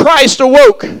Jesus Christ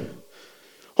awoke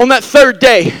on that third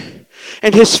day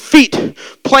and his feet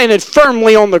planted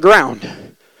firmly on the ground,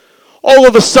 all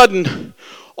of a sudden,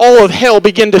 all of hell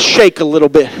began to shake a little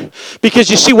bit.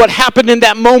 Because you see, what happened in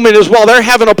that moment is while they're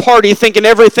having a party thinking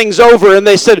everything's over, and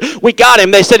they said, we got him.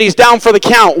 They said, he's down for the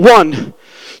count. 1,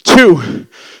 2,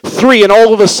 3, and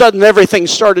all of a sudden everything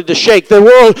started to shake. The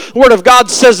Word of God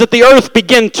says that the earth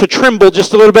began to tremble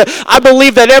just a little bit. I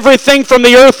believe that everything from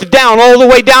the earth down, all the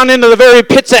way down into the very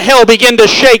pits of hell began to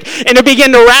shake, and it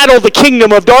began to rattle the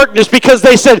kingdom of darkness, because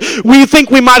they said, we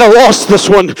think we might have lost this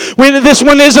one. This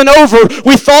one isn't over.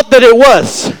 We thought that it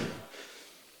was.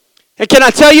 And can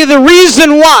I tell you the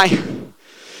reason why?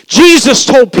 Jesus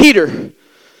told Peter,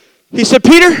 he said,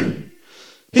 Peter,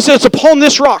 he said, it's upon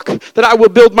this rock that I will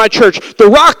build my church. The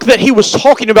rock that he was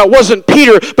talking about wasn't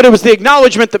Peter, but it was the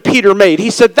acknowledgement that Peter made. He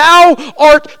said, thou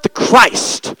art the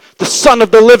Christ, the Son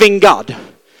of the living God.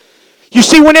 You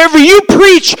see, whenever you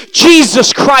preach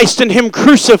Jesus Christ and him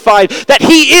crucified, that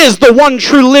he is the one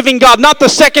true living God, not the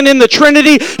second in the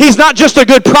Trinity. He's not just a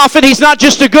good prophet. He's not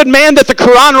just a good man that the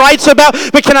Quran writes about.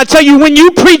 But can I tell you, when you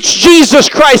preach Jesus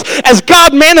Christ as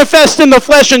God manifest in the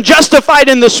flesh and justified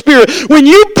in the Spirit, when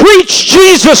you preach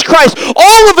Jesus Christ,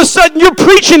 all of a sudden you're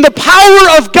preaching the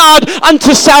power of God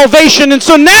unto salvation. And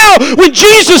so now when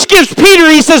Jesus gives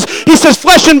Peter, he says,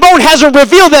 flesh and bone hasn't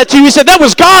revealed that to you. He said, that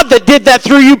was God that did that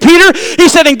through you, Peter. He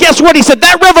said, and guess what? He said,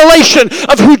 that revelation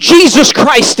of who Jesus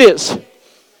Christ is.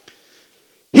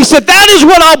 He said, that is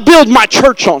what I'll build my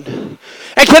church on.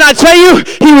 And can I tell you,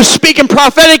 he was speaking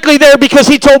prophetically there, because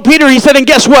he told Peter, he said, and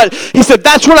guess what? He said,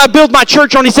 that's what I build my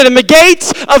church on. He said, and the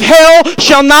gates of hell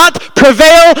shall not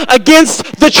prevail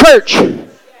against the church.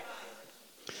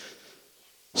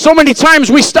 So many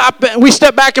times we step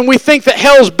back and we think that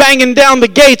hell's banging down the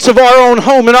gates of our own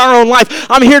home and our own life.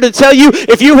 I'm here to tell you,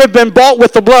 if you have been bought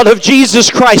with the blood of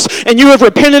Jesus Christ and you have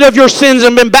repented of your sins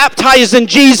and been baptized in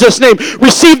Jesus' name,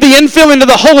 received the infilling of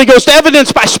the Holy Ghost,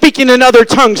 evidenced by speaking in other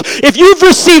tongues. If you've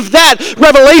received that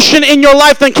revelation in your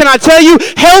life, then can I tell you,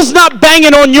 hell's not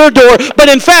banging on your door, but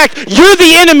in fact, you're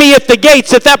the enemy at the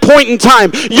gates at that point in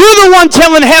time. You're the one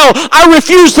telling hell, I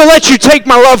refuse to let you take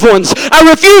my loved ones. I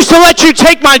refuse to let you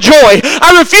take my joy.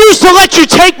 I refuse to let you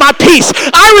take my peace.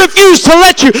 I refuse to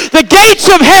let you. The gates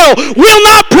of hell will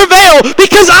not prevail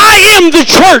because I am the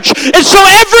church. And so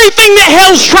everything that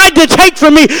hell's tried to take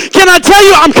from me, can I tell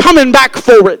you, I'm coming back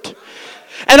for it.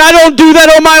 And I don't do that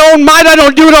on my own might. I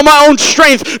don't do it on my own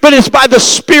strength, but it's by the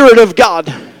Spirit of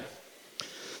God.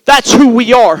 That's who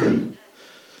we are.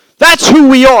 That's who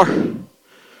we are.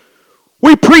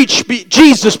 We preach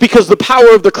Jesus because the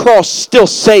power of the cross still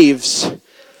saves.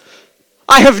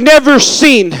 I have never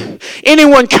seen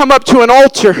anyone come up to an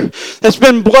altar that's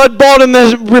been blood-bought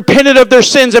and repented of their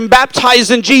sins and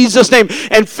baptized in Jesus' name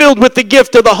and filled with the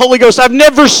gift of the Holy Ghost. I've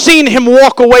never seen him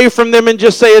walk away from them and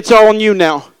just say, it's all on you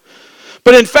now.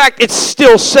 But in fact, it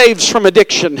still saves from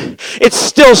addiction. It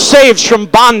still saves from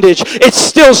bondage. It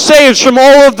still saves from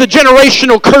all of the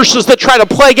generational curses that try to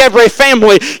plague every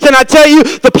family. Can I tell you,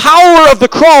 the power of the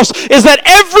cross is that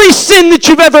every sin that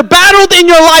you've ever battled in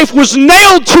your life was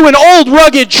nailed to an old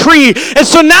rugged tree. And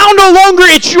so now no longer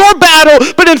it's your battle,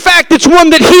 but in fact it's one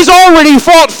that he's already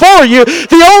fought for you.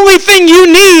 The only thing you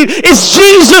need is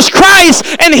Jesus Christ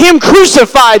and him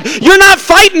crucified. You're not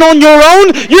fighting on your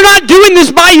own. You're not doing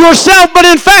this by yourself. But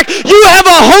in fact, you have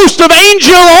a host of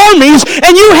angel armies,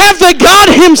 and you have the God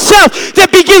himself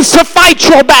that begins to fight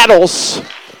your battles.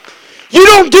 You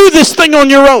don't do this thing on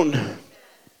your own.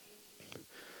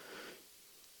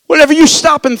 Whenever you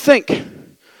stop and think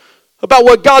about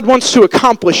what God wants to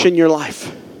accomplish in your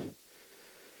life,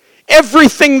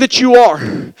 everything that you are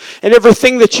and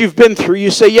everything that you've been through,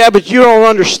 you say, yeah, but you don't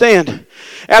understand.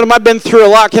 Adam, I've been through a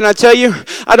lot. Can I tell you?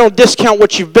 I don't discount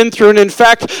what you've been through. And in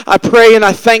fact, I pray and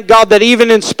I thank God that even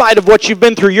in spite of what you've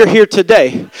been through, you're here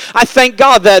today. I thank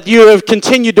God that you have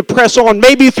continued to press on,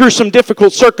 maybe through some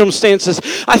difficult circumstances.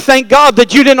 I thank God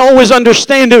that you didn't always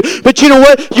understand it, but you know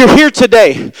what? You're here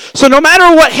today. So no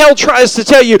matter what hell tries to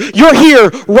tell you, you're here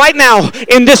right now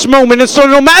in this moment. And so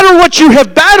no matter what you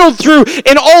have battled through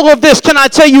in all of this, can I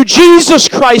tell you, Jesus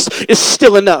Christ is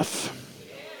still enough.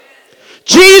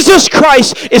 Jesus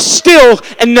Christ is still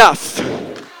enough.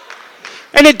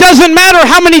 And it doesn't matter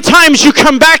how many times you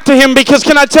come back to him, because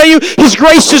can I tell you, his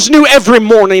grace is new every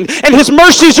morning and his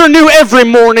mercies are new every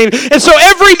morning. And so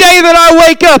every day that I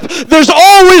wake up, there's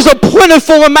always a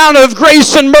plentiful amount of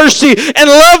grace and mercy and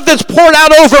love that's poured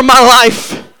out over my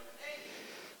life.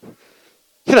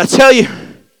 Can I tell you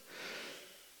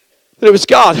that it was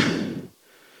God?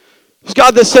 It was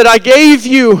God that said, I gave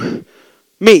you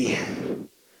me.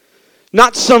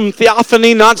 Not some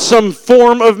theophany, not some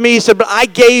form of me. He said, but I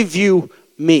gave you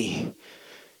me.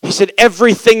 He said,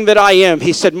 everything that I am.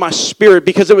 He said, my spirit,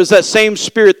 because it was that same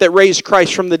spirit that raised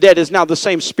Christ from the dead is now the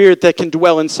same spirit that can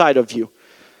dwell inside of you.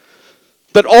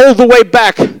 But all the way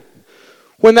back,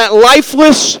 when that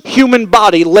lifeless human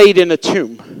body laid in a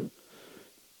tomb,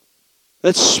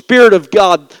 that Spirit of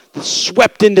God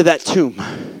swept into that tomb.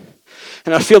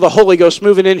 And I feel the Holy Ghost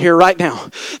moving in here right now.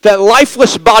 That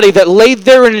lifeless body that laid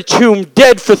there in a tomb,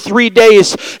 dead for 3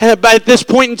 days. And at this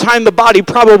point in time, the body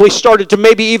probably started to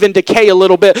maybe even decay a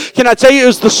little bit. Can I tell you, it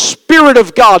was the Spirit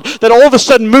of God that all of a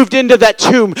sudden moved into that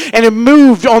tomb. And it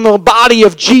moved on the body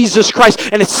of Jesus Christ.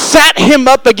 And it sat him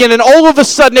up again. And all of a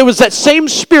sudden, it was that same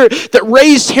Spirit that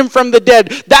raised him from the dead.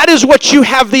 That is what you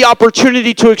have the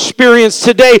opportunity to experience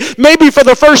today. Maybe for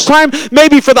the first time,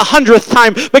 maybe for the 100th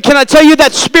time. But can I tell you,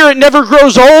 that Spirit never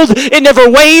grows old, it never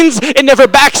wanes, it never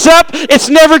backs up, it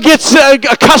never gets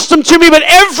accustomed to me, but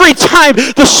every time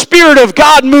the Spirit of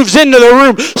God moves into the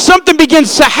room, something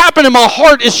begins to happen and my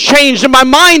heart is changed and my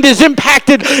mind is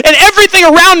impacted and everything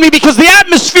around me, because the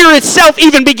atmosphere itself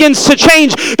even begins to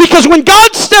change, because when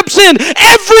God steps in,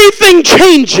 everything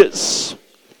changes.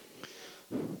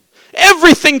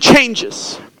 Everything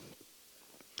changes.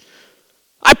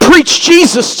 I preach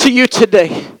Jesus to you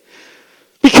today,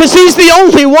 because he's the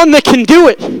only one that can do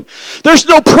it. There's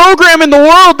no program in the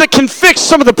world that can fix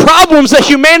some of the problems that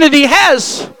humanity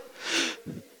has.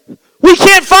 We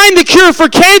can't find the cure for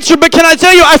cancer, but can I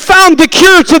tell you, I found the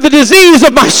cure to the disease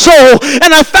of my soul.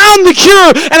 And I found the cure,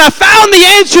 and I found the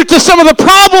answer to some of the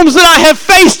problems that I have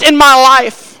faced in my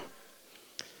life.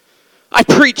 I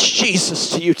preach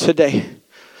Jesus to you today.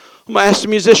 I'm going to ask the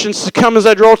musicians to come as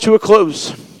I draw to a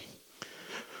close.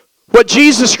 What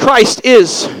Jesus Christ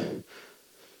is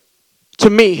to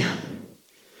me.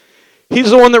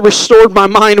 He's the one that restored my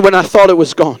mind when I thought it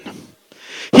was gone.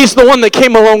 He's the one that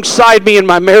came alongside me in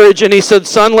my marriage and he said,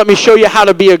 son, let me show you how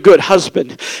to be a good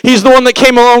husband. He's the one that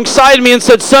came alongside me and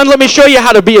said, son, let me show you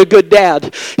how to be a good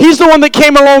dad. He's the one that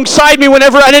came alongside me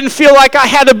whenever I didn't feel like I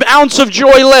had an ounce of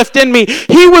joy left in me.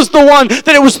 He was the one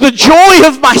that it was the joy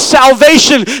of my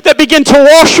salvation that began to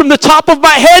wash from the top of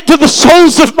my head to the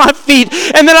soles of my feet.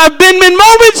 And then I've been in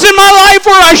moments in my life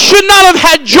where I should not have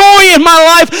had joy in my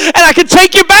life. And I could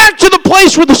take you back to the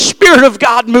place where the Spirit of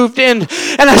God moved in.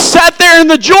 And I sat there in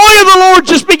the joy of the Lord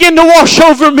just began to wash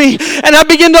over me. And I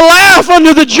began to laugh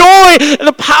under the joy and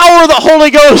the power of the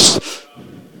Holy Ghost.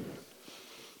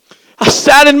 I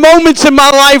sat in moments in my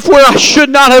life where I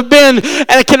should not have been.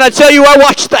 And can I tell you, I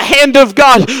watched the hand of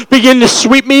God begin to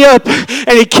sweep me up.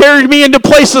 And He carried me into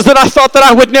places that I thought that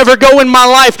I would never go in my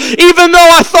life. Even though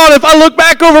I thought if I look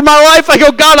back over my life, I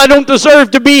go, God, I don't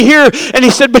deserve to be here. And He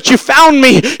said, but you found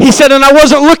me. He said, and I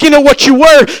wasn't looking at what you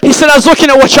were. He said, I was looking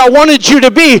at what I wanted you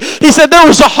to be. He said, there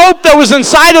was a hope that was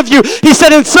inside of you. He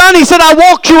said, and son, He said, I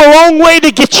walked you a long way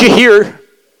to get you here.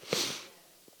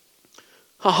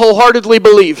 I wholeheartedly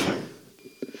believe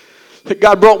that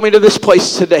God brought me to this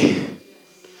place today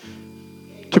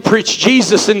to preach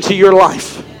Jesus into your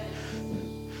life.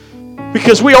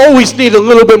 Because we always need a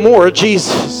little bit more of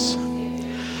Jesus.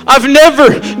 I've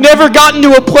never gotten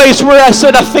to a place where I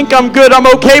said, I think I'm good, I'm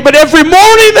okay. But every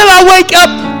morning that I wake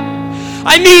up,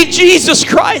 I need Jesus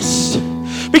Christ.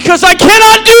 Because I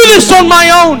cannot do this on my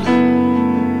own.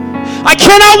 I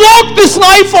cannot walk this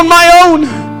life on my own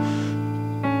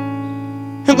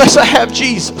unless I have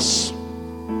Jesus.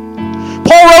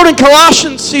 Paul wrote in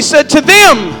Colossians, he said, to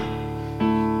them,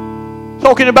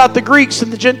 talking about the Greeks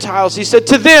and the Gentiles, he said,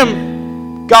 to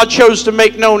them, God chose to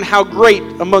make known how great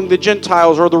among the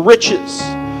Gentiles are the riches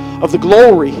of the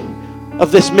glory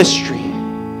of this mystery.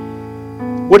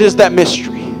 What is that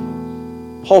mystery?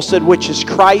 Paul said, which is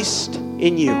Christ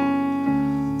in you,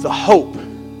 the hope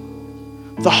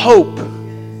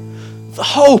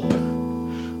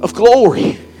of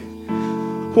glory.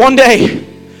 One day,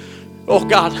 oh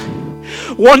God,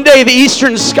 one day the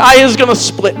eastern sky is going to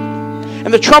split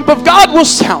and the trump of God will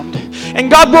sound and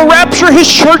God will rapture His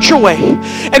church away.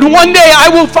 And one day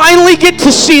I will finally get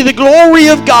to see the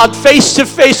glory of God face to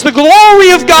face. The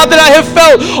glory of God that I have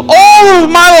felt all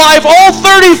of my life, all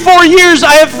 34 years,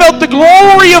 I have felt the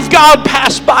glory of God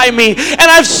pass by me. And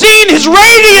I've seen His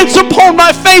radiance upon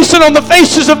my face and on the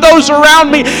faces of those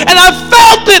around me. And I've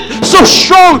felt it so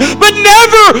strong. But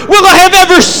never will I have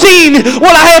ever seen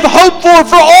what I have hoped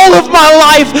for all of my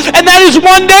life. And that is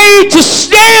one day to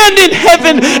stand in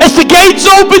heaven as the gates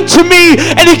open to me.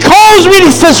 And He calls me and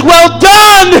He says, well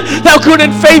done, thou good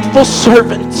and faithful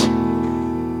servant.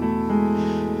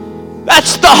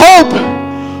 That's the hope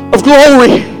of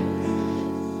glory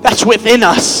that's within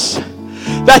us.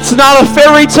 That's not a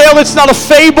fairy tale. It's not a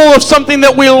fable of something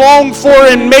that we long for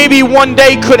and maybe one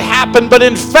day could happen. But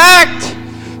in fact,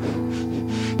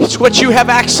 it's what you have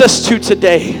access to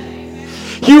today.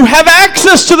 You have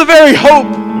access to the very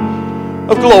hope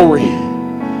of glory.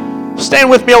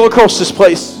 Stand with me all across this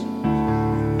place.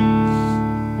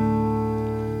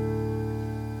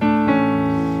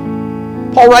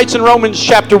 Paul writes in Romans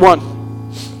chapter 1.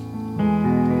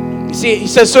 You see, he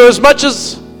says, so as much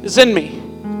as is in me,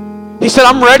 he said,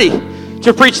 I'm ready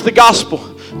to preach the gospel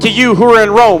to you who are in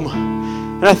Rome.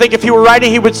 And I think if he were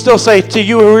writing, he would still say, to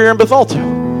you who are in Bethalto.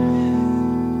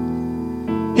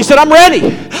 He said, I'm ready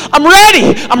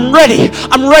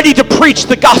to preach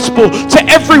the gospel to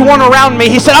everyone around me.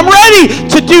 He said, I'm ready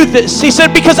to do this. He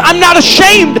said, because I'm not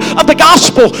ashamed of the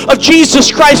gospel of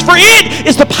Jesus Christ, for it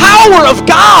is the power of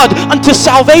God unto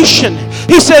salvation.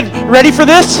 He said, ready for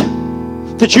this?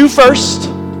 The Jew first,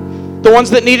 the ones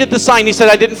that needed the sign. He said,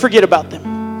 I didn't forget about them.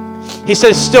 He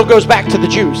said, it still goes back to the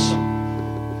Jews.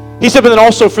 He said, but then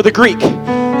also for the Greek,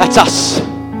 that's us.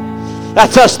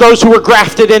 That's us, those who were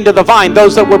grafted into the vine,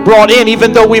 those that were brought in,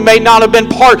 even though we may not have been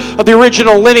part of the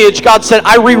original lineage. God said,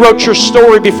 I rewrote your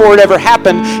story before it ever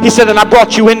happened. He said, and I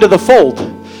brought you into the fold.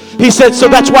 He said, so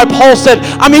that's why Paul said,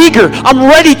 I'm eager, I'm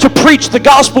ready to preach the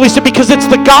gospel. He said, because it's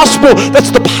the gospel that's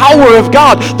the power of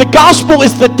God. The gospel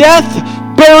is the death,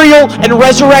 burial, and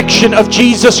resurrection of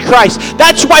Jesus Christ.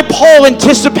 That's why Paul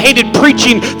anticipated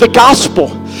preaching the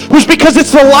gospel. Was because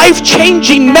it's the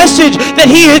life-changing message that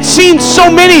he had seen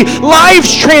so many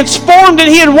lives transformed and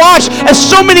he had watched as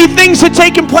so many things had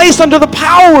taken place under the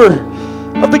power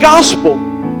of the gospel.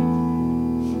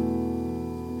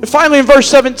 And finally in verse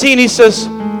 17 he says,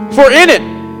 for in it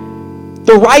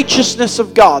the righteousness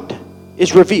of God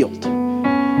is revealed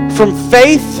from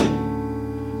faith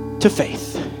to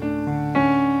faith.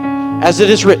 As it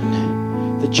is written,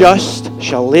 The just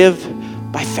shall live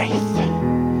by faith.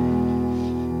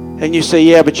 And you say,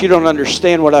 yeah, but you don't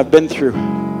understand what I've been through.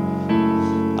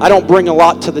 I don't bring a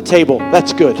lot to the table.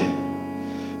 That's good.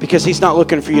 Because He's not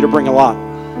looking for you to bring a lot.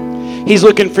 He's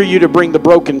looking for you to bring the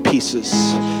broken pieces.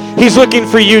 He's looking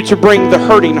for you to bring the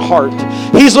hurting heart.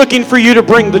 He's looking for you to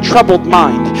bring the troubled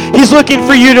mind. He's looking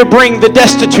for you to bring the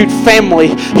destitute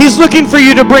family. He's looking for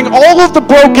you to bring all of the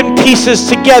broken pieces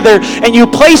together, and you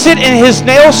place it in His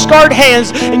nail-scarred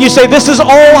hands, and you say, this is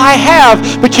all I have.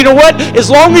 But you know what? As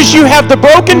long as you have the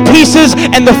broken pieces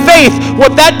and the faith,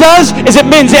 what that does is it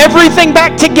mends everything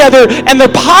back together, and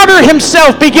the potter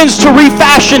himself begins to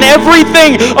refashion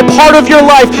everything a part of your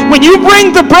life. When you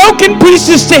bring the broken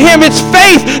pieces to Him, it's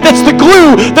faith that's the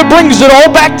glue that brings it all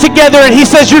back together. And He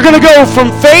says you're going to go from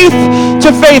faith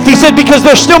to faith. He said, because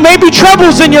there still may be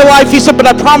troubles in your life. He said, but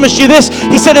I promise you this.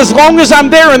 He said, as long as I'm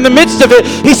there in the midst of it,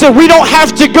 He said, we don't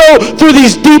have to go through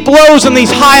these deep lows and these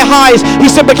high highs. He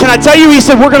said, but can I tell you, He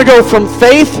said, we're going to go from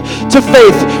faith to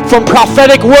faith, from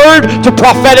prophetic word to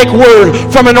prophetic word,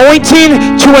 from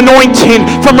anointing to anointing,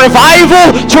 from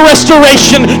revival to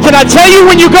restoration. Can I tell you,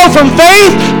 when you go from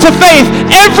faith to faith,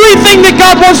 everything that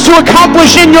God wants to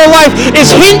accomplish in your life is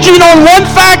hinging on one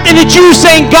fact, and it's you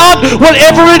saying, God,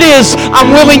 whatever it is,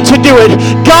 I'm willing to do it.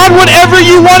 God, whatever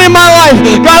you want in my life,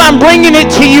 God, I'm bringing it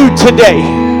to you today.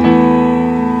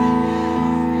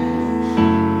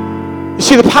 You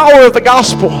see, the power of the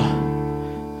gospel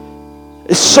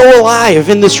is so alive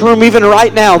in this room even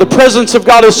right now. The presence of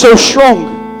God is so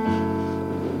strong.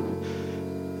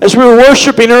 As we were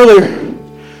worshiping earlier,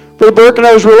 Brother Burke and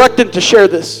I was reluctant to share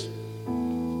this.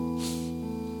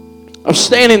 I was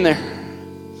standing there.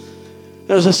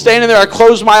 And as I was standing there, I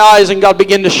closed my eyes and God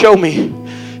began to show me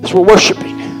as we're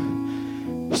worshiping.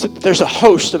 He said, there's a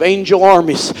host of angel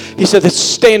armies. He said, that's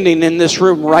standing in this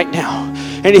room right now.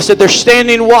 And He said, they're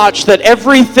standing watch that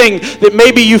everything that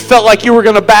maybe you felt like you were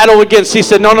going to battle against, He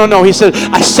said, no. He said,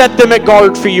 I set them at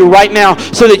guard for you right now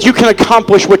so that you can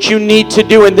accomplish what you need to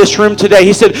do in this room today.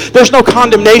 He said, there's no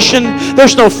condemnation,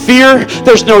 there's no fear,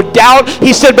 there's no doubt.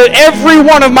 He said, but every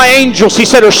one of my angels, He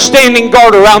said, are standing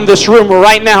guard around this room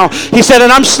right now. He said,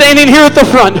 and I'm standing here at the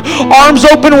front, arms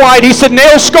open wide. He said,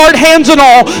 nail-scarred hands and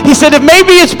all. He said, if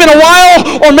maybe it's been a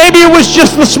while or maybe it was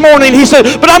just this morning, He said,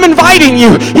 but I'm inviting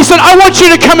you. He said, I want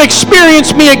you to come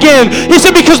experience me again. He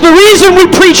said, because the reason we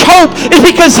preach hope is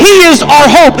because He is our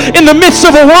hope in the midst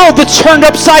of a world that's turned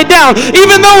upside down.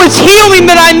 Even though it's healing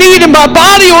that I need in my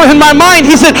body or in my mind,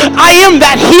 He said, I am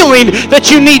that healing that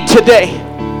you need today.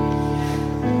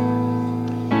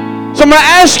 So I'm going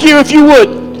to ask you, if you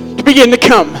would, to begin to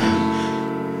come.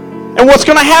 And what's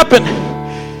going to happen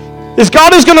is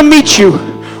God is going to meet you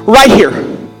right here.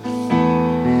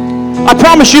 I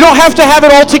promise you don't have to have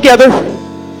it all together.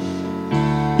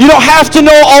 You don't have to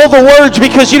know all the words,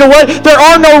 because you know what? There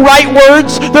are no right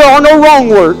words. There are no wrong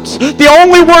words. The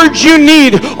only words you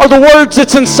need are the words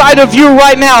that's inside of you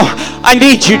right now. I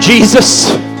need you,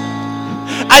 Jesus.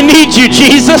 I need you,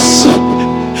 Jesus.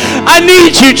 I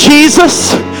need you,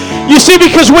 Jesus. You see,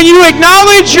 because when you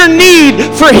acknowledge your need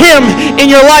for Him in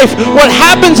your life, what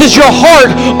happens is your heart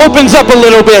opens up a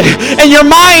little bit and your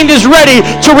mind is ready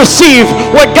to receive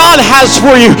what God has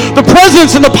for you. The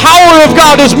presence and the power of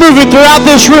God is moving throughout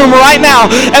this room right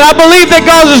now. And I believe that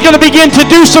God is going to begin to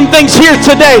do some things here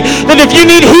today. That if you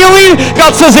need healing,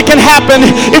 God says it can happen.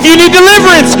 If you need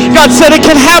deliverance, God said it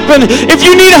can happen. If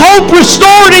you need hope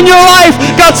restored in your life,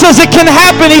 God says it can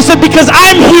happen. He said, because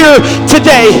I'm here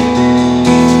today.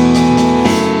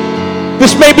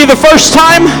 This may be the first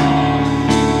time,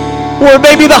 or it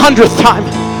may be the 100th time,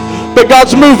 but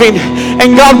God's moving,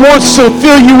 and God wants to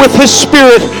fill you with His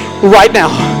Spirit right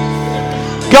now.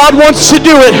 God wants to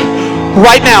do it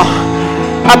right now.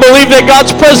 I believe that God's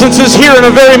presence is here in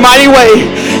a very mighty way,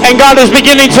 and God is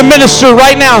beginning to minister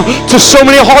right now to so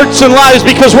many hearts and lives,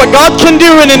 because what God can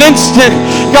do in an instant,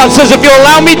 God says, if you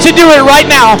allow me to do it right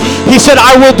now, He said,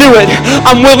 I will do it.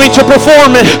 I'm willing to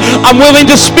perform it. I'm willing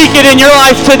to speak it in your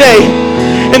life today.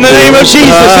 In the name of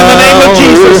Jesus, in the name of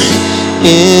Jesus.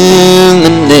 In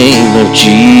the name of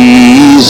Jesus.